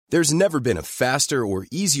There's never been a faster or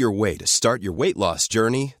easier way to start your weight loss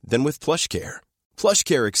journey than with PlushCare.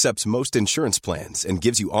 PlushCare accepts most insurance plans and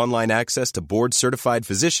gives you online access to board-certified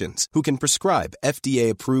physicians who can prescribe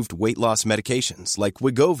FDA-approved weight loss medications like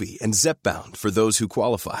Wegovy and Zepbound for those who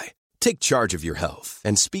qualify. Take charge of your health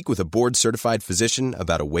and speak with a board-certified physician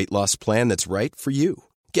about a weight loss plan that's right for you.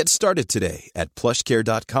 Get started today at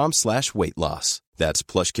plushcare.com/weightloss. That's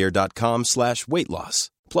plushcare.com/weightloss.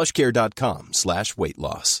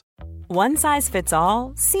 plushcare.com/weightloss. One size fits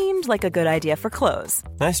all seemed like a good idea for clothes.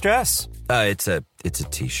 Nice dress. It's a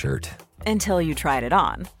t-shirt. Until you tried it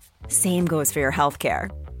on. Same goes for your healthcare.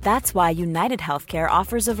 That's why United Healthcare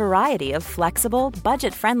offers a variety of flexible,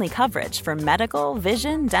 budget-friendly coverage for medical,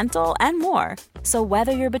 vision, dental, and more. So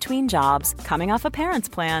whether you're between jobs, coming off a parent's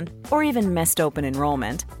plan, or even missed open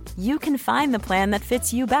enrollment, you can find the plan that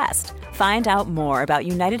fits you best. Find out more about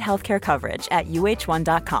United Healthcare coverage at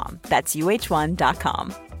uh1.com. That's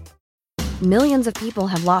uh1.com. Millions of people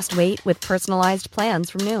have lost weight with personalized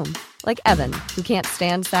plans from Noom. Like Evan, who can't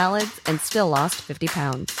stand salads and still lost 50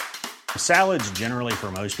 pounds. Salads generally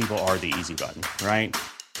for most people are the easy button, right?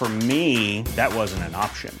 For me, that wasn't an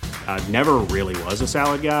option. I never really was a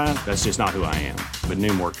salad guy. That's just not who I am. But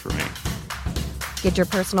Noom worked for me. Get your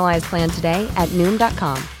personalized plan today at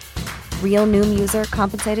Noom.com. Real Noom user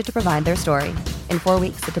compensated to provide their story. In 4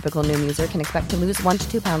 weeks, the typical Noom user can expect to lose 1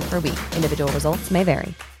 to 2 pounds per week. Individual results may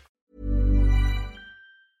vary.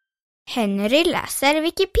 Henry läser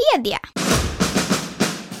Wikipedia.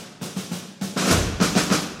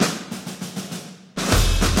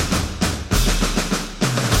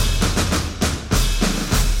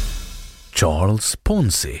 Charles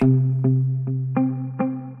Ponzi.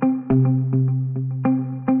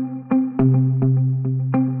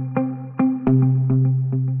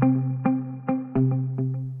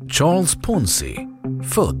 Charles Ponzi,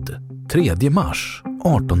 född 3 mars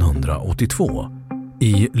 1882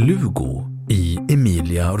 i Lugo i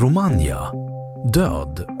Emilia-Romagna,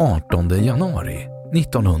 död 18 januari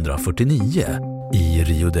 1949 i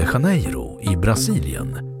Rio de Janeiro i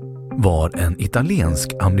Brasilien, var en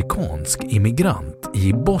italiensk-amerikansk immigrant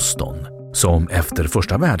i Boston som efter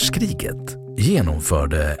första världskriget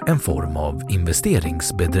genomförde en form av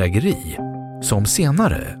investeringsbedrägeri som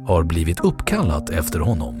senare har blivit uppkallat efter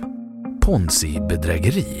honom,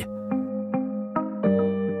 Ponzi-bedrägeri.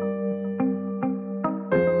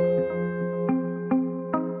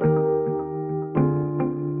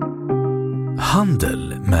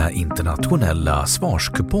 Handel med internationella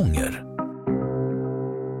svarskuponger.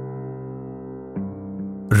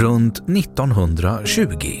 Runt 1920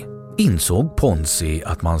 insåg Ponzi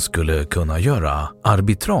att man skulle kunna göra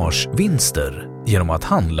arbitragevinster genom att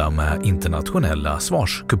handla med internationella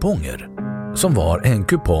svarskuponger, som var en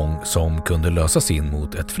kupong som kunde lösas in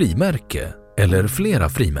mot ett frimärke eller flera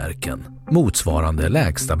frimärken, motsvarande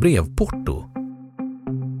lägsta brevporto.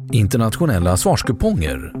 Internationella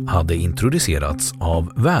svarskuponger hade introducerats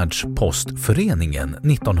av Världspostföreningen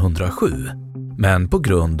 1907, men på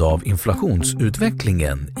grund av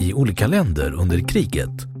inflationsutvecklingen i olika länder under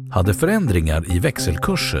kriget hade förändringar i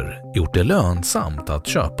växelkurser gjort det lönsamt att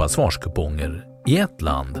köpa svarskuponger i ett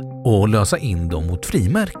land och lösa in dem mot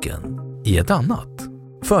frimärken i ett annat,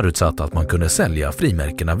 förutsatt att man kunde sälja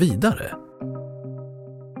frimärkena vidare.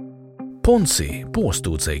 Ponzi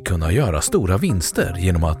påstod sig kunna göra stora vinster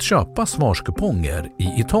genom att köpa svarskuponger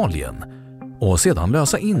i Italien och sedan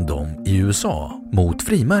lösa in dem i USA mot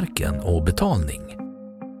frimärken och betalning.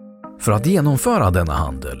 För att genomföra denna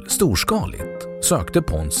handel storskaligt sökte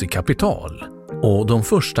Ponzi kapital, och de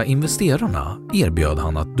första investerarna erbjöd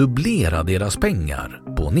han att dubblera deras pengar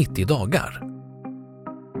på 90 dagar.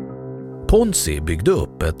 Ponzi byggde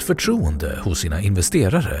upp ett förtroende hos sina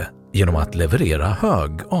investerare genom att leverera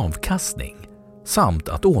hög avkastning samt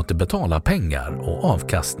att återbetala pengar och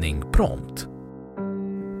avkastning prompt.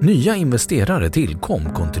 Nya investerare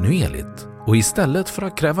tillkom kontinuerligt, och istället för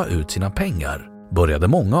att kräva ut sina pengar började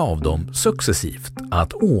många av dem successivt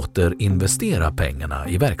att återinvestera pengarna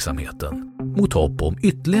i verksamheten mot hopp om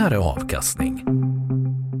ytterligare avkastning.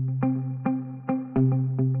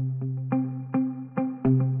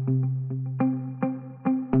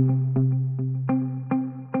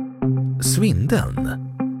 Svindeln.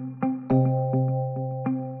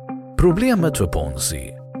 Problemet för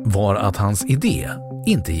Ponzi var att hans idé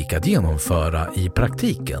inte gick att genomföra i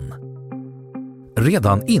praktiken.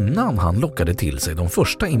 Redan innan han lockade till sig de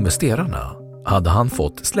första investerarna hade han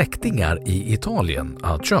fått släktingar i Italien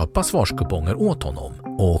att köpa svarskuponger åt honom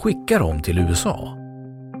och skicka dem till USA.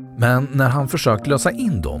 Men när han försökt lösa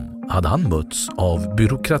in dem hade han mötts av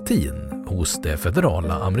byråkratin hos det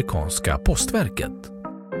federala amerikanska postverket.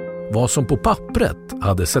 vad som på pappret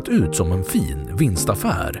hade sett ut som en fin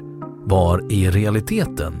vinstaffär var i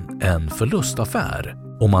realiteten en förlustaffär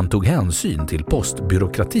om man tog hänsyn till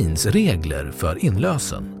postbyråkratins regler för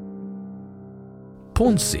inlösen.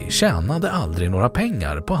 Ponzi tjänade aldrig några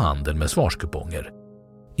pengar på handel med svarskuponger.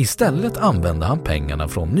 Istället använde han pengarna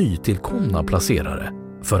från nytillkomna placerare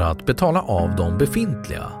för att betala av de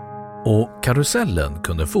befintliga, och karusellen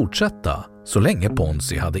kunde fortsätta så länge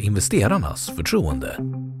Ponzi hade investerarnas förtroende.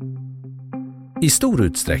 I stor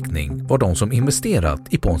utsträckning var de som investerat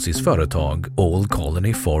i Ponzis företag All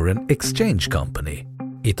Colony Foreign Exchange Company,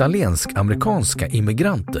 italiensk-amerikanska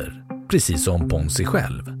immigranter, precis som Ponzi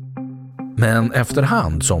själv. Men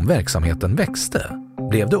efterhand som verksamheten växte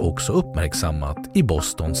blev det också uppmärksammat i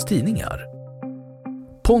Bostons tidningar.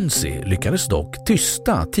 Ponzi lyckades dock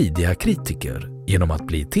tysta tidiga kritiker genom att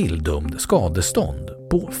bli tilldömd skadestånd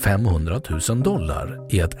på $500,000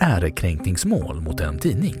 i ett ärekränkningsmål mot en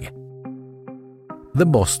tidning. The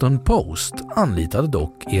Boston Post anlitade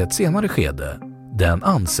dock i ett senare skede den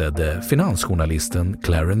ansedde finansjournalisten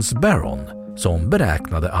Clarence Barron, som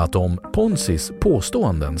beräknade att om Ponzis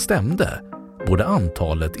påståenden stämde borde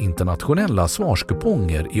antalet internationella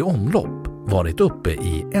svarskuponger i omlopp varit uppe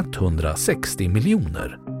i 160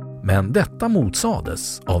 miljoner. Men detta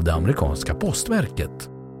motsades av det amerikanska postverket.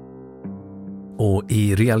 Och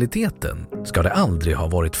i realiteten ska det aldrig ha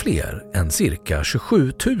varit fler än cirka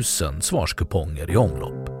 27 000 svarskuponger i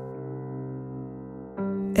omlopp.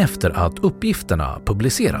 Efter att uppgifterna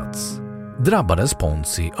publicerats drabbades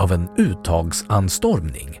Ponzi av en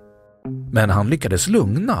uttagsanstormning. Men han lyckades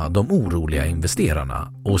lugna de oroliga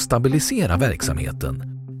investerarna och stabilisera verksamheten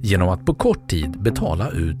genom att på kort tid betala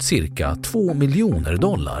ut cirka $2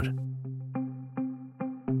 miljoner.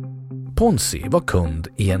 Ponzi var kund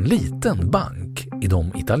i en liten bank i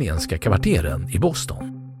de italienska kvarteren i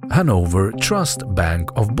Boston, Hanover Trust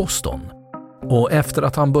Bank of Boston, och efter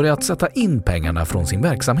att han börjat sätta in pengarna från sin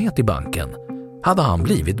verksamhet i banken hade han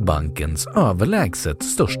blivit bankens överlägset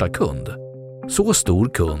största kund. Så stor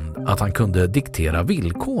kund att han kunde diktera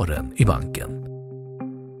villkoren i banken.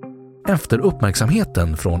 Efter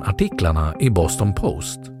uppmärksamheten från artiklarna i Boston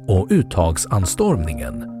Post och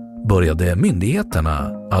uttagsanstormningen började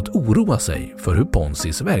myndigheterna att oroa sig för hur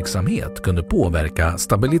Ponzis verksamhet kunde påverka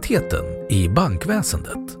stabiliteten i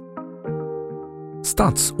bankväsendet.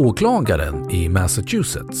 Statsåklagaren i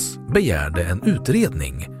Massachusetts begärde en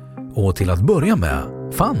utredning och till att börja med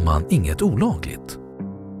fann man inget olagligt.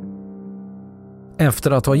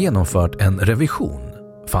 Efter att ha genomfört en revision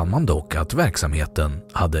fann man dock att verksamheten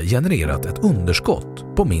hade genererat ett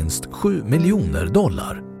underskott på minst $7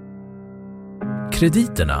 miljoner.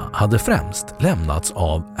 Krediterna hade främst lämnats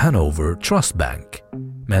av Hanover Trust Bank,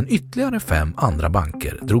 men ytterligare 5 andra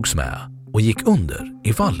banker drogs med och gick under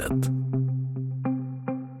i fallet.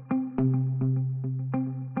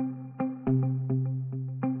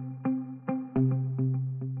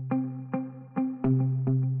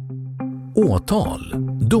 Åtal,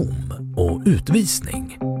 dom och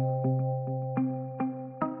utvisning.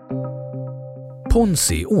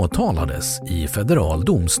 Ponzi åtalades i federal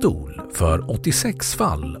domstol för 86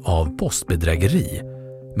 fall av postbedrägeri,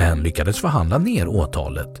 men lyckades förhandla ner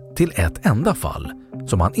åtalet till ett enda fall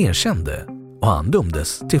som han erkände, och han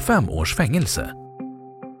dömdes till 5 års fängelse.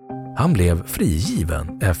 Han blev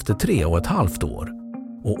frigiven efter 3,5 år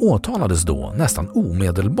och åtalades då nästan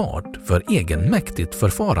omedelbart för egenmäktigt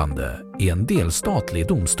förfarande i en delstatlig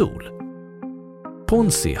domstol.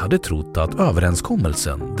 Ponzi hade trott att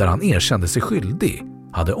överenskommelsen där han erkände sig skyldig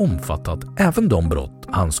hade omfattat även de brott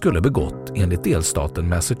han skulle begått enligt delstaten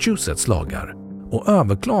Massachusetts lagar och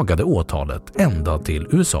överklagade åtalet ända till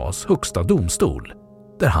USAs högsta domstol,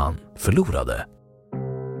 där han förlorade.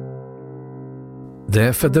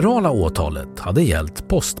 Det federala åtalet hade gällt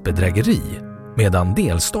postbedrägeri, medan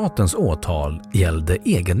delstatens åtal gällde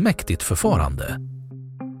egenmäktigt förfarande.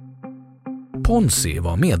 Ponzi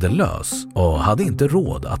var medellös och hade inte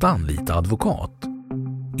råd att anlita advokat.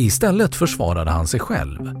 Istället försvarade han sig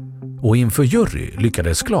själv och inför jury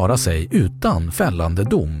lyckades klara sig utan fällande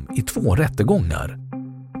dom i 2 rättegångar,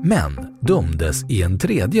 men dömdes i en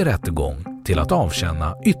 3:e rättegång till att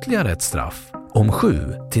avtjäna ytterligare ett straff om 7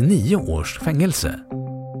 till 9 års fängelse.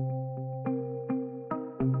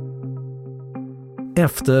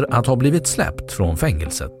 Efter att ha blivit släppt från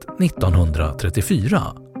fängelset 1934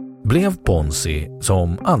 blev Ponzi,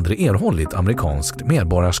 som aldrig erhållit amerikanskt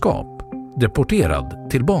medborgarskap, deporterad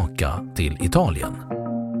tillbaka till Italien.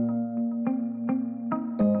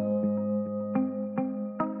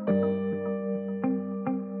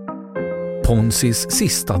 Ponzis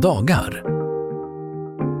sista dagar.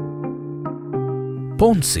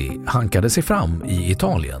 Ponzi hankade sig fram i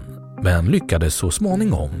Italien men lyckades så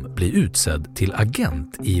småningom bli utsedd till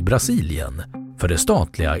agent i Brasilien för det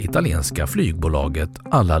statliga italienska flygbolaget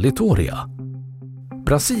Alla Littoria.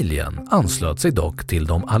 Brasilien anslöt sig dock till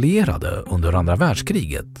de allierade under andra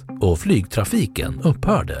världskriget och flygtrafiken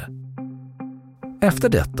upphörde. Efter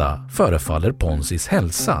detta förefaller Ponzis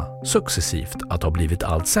hälsa successivt att ha blivit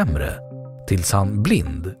allt sämre, tills han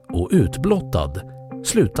blind och utblottad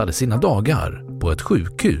slutade sina dagar på ett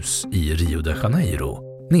sjukhus i Rio de Janeiro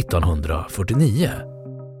 1949.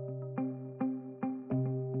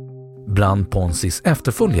 Bland Ponzis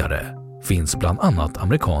efterföljare finns bland annat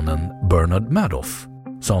amerikanen Bernard Madoff,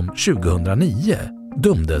 som 2009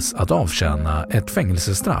 dömdes att avtjäna ett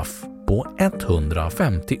fängelsestraff på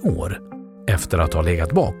 150 år efter att ha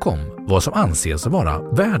legat bakom vad som anses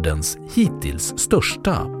vara världens hittills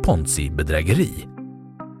största Ponzi-bedrägeri.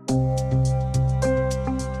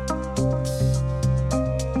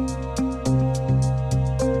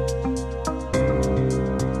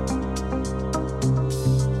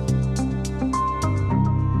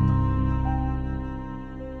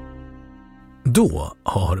 Då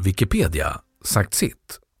har Wikipedia sagt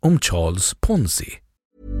sitt om Charles Ponzi.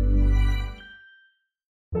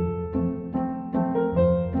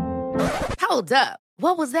 Hold up.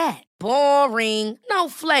 What was that? Boring. No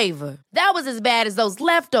flavor. That was as bad as those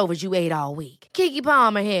leftovers you ate all week. Keke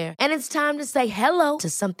Palmer here, and it's time to say hello to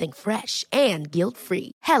something fresh and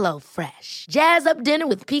guilt-free. Hello Fresh. Jazz up dinner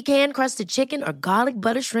with pecan-crusted chicken or garlic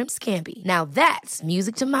butter shrimp scampi. Now that's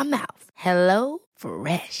music to my mouth. Hello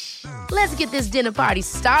Fresh. Let's get this dinner party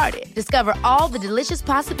started. Discover all the delicious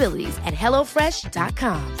possibilities at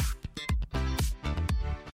hellofresh.com.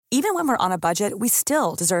 Even when we're on a budget, we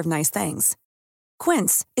still deserve nice things.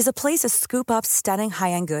 Quince is a place to scoop up stunning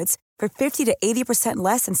high-end goods for 50 to 80%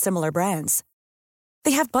 less than similar brands.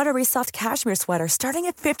 They have buttery soft cashmere sweaters starting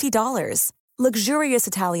at $50, luxurious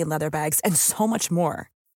Italian leather bags, and so much more.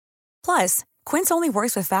 Plus, Quince only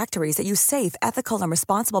works with factories that use safe, ethical, and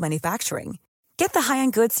responsible manufacturing. Get the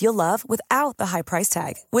high-end goods you'll love without the high price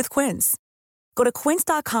tag with Quince. Go to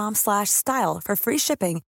quince.com/style for free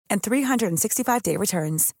shipping and 365-day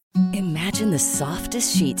returns. Imagine the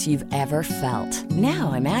softest sheets you've ever felt.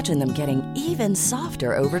 Now imagine them getting even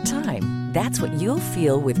softer over time. That's what you'll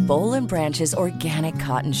feel with Boll & Branch's organic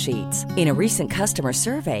cotton sheets. In a recent customer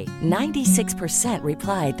survey, 96%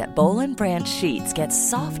 replied that Boll & Branch sheets get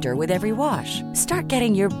softer with every wash. Start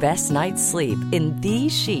getting your best night's sleep in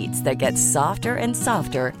these sheets that get softer and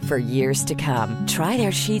softer for years to come. Try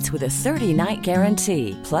their sheets with a 30-night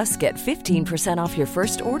guarantee. Plus, get 15% off your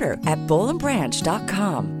first order at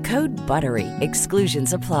bollandbranch.com. Code BUTTERY.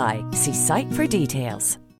 Exclusions apply. See site for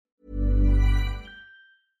details.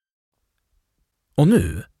 Och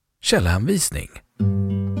nu, källhänvisning.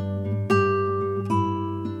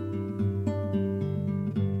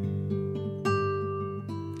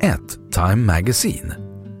 1. Time Magazine.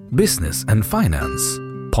 Business and Finance.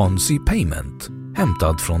 Ponzi Payment.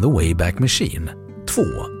 Hämtad från The Wayback Machine. 2.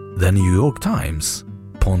 The New York Times.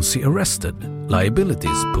 Ponzi Arrested.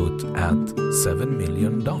 Liabilities put at $7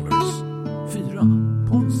 million. 4.